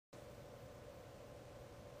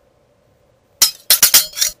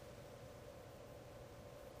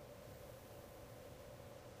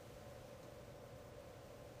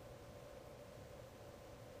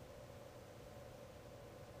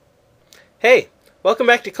Hey, welcome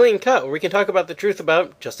back to Clean Cut, where we can talk about the truth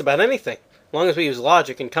about just about anything, as long as we use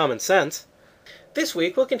logic and common sense. This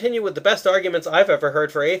week, we'll continue with the best arguments I've ever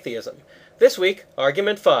heard for atheism. This week,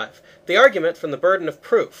 Argument 5, the argument from the burden of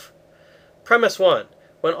proof. Premise 1.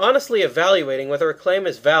 When honestly evaluating whether a claim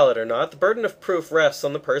is valid or not, the burden of proof rests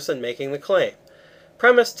on the person making the claim.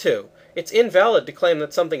 Premise 2. It's invalid to claim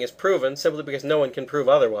that something is proven simply because no one can prove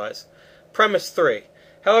otherwise. Premise 3.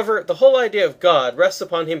 However, the whole idea of God rests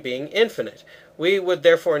upon him being infinite. We would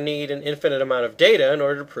therefore need an infinite amount of data in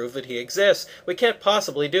order to prove that he exists. We can't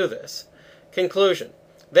possibly do this. Conclusion.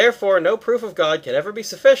 Therefore, no proof of God can ever be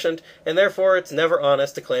sufficient, and therefore it's never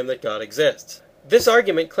honest to claim that God exists. This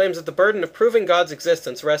argument claims that the burden of proving God's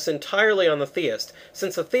existence rests entirely on the theist,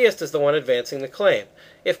 since the theist is the one advancing the claim.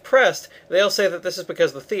 If pressed, they'll say that this is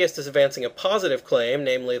because the theist is advancing a positive claim,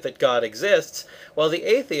 namely that God exists, while the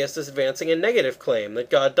atheist is advancing a negative claim, that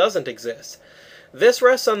God doesn't exist. This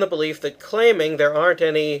rests on the belief that claiming there aren't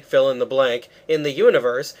any fill-in-the-blank in the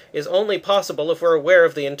universe is only possible if we're aware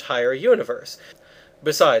of the entire universe.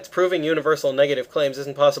 Besides, proving universal negative claims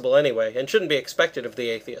isn't possible anyway, and shouldn't be expected of the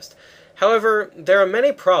atheist. However, there are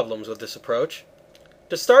many problems with this approach.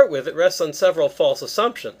 To start with, it rests on several false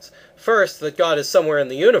assumptions. First, that God is somewhere in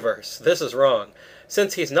the universe. This is wrong.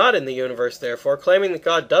 Since he's not in the universe, therefore, claiming that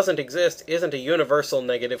God doesn't exist isn't a universal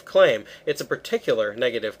negative claim. It's a particular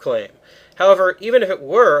negative claim. However, even if it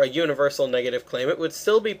were a universal negative claim, it would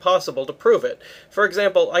still be possible to prove it. For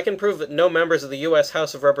example, I can prove that no members of the U.S.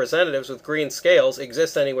 House of Representatives with green scales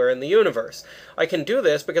exist anywhere in the universe. I can do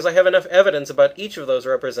this because I have enough evidence about each of those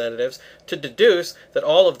representatives to deduce that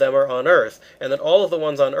all of them are on Earth, and that all of the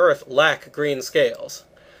ones on Earth lack green scales.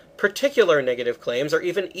 Particular negative claims are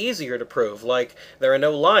even easier to prove, like there are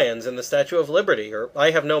no lions in the Statue of Liberty, or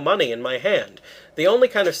I have no money in my hand. The only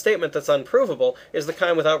kind of statement that's unprovable is the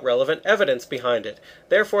kind without relevant evidence behind it.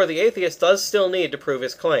 Therefore, the atheist does still need to prove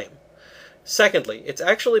his claim. Secondly, it's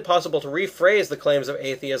actually possible to rephrase the claims of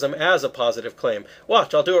atheism as a positive claim.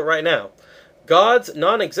 Watch, I'll do it right now. God's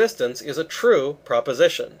non-existence is a true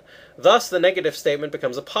proposition. Thus, the negative statement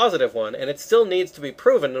becomes a positive one, and it still needs to be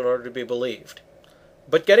proven in order to be believed.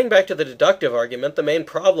 But getting back to the deductive argument, the main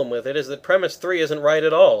problem with it is that premise 3 isn't right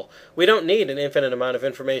at all. We don't need an infinite amount of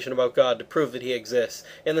information about God to prove that he exists,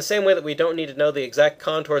 in the same way that we don't need to know the exact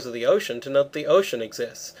contours of the ocean to know that the ocean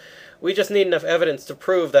exists. We just need enough evidence to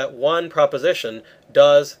prove that one proposition,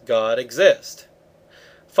 does God exist?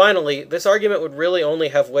 Finally, this argument would really only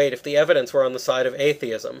have weight if the evidence were on the side of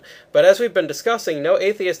atheism. But as we've been discussing, no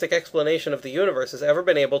atheistic explanation of the universe has ever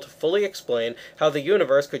been able to fully explain how the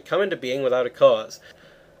universe could come into being without a cause.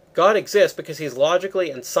 God exists because he's logically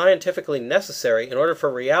and scientifically necessary in order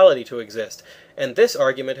for reality to exist, and this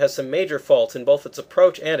argument has some major faults in both its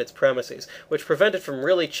approach and its premises, which prevent it from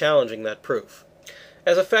really challenging that proof.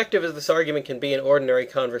 As effective as this argument can be in ordinary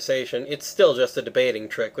conversation, it's still just a debating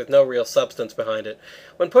trick with no real substance behind it.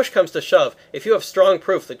 When push comes to shove, if you have strong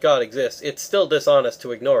proof that God exists, it's still dishonest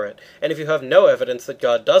to ignore it, and if you have no evidence that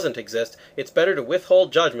God doesn't exist, it's better to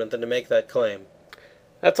withhold judgment than to make that claim.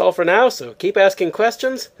 That's all for now, so keep asking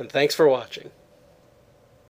questions, and thanks for watching.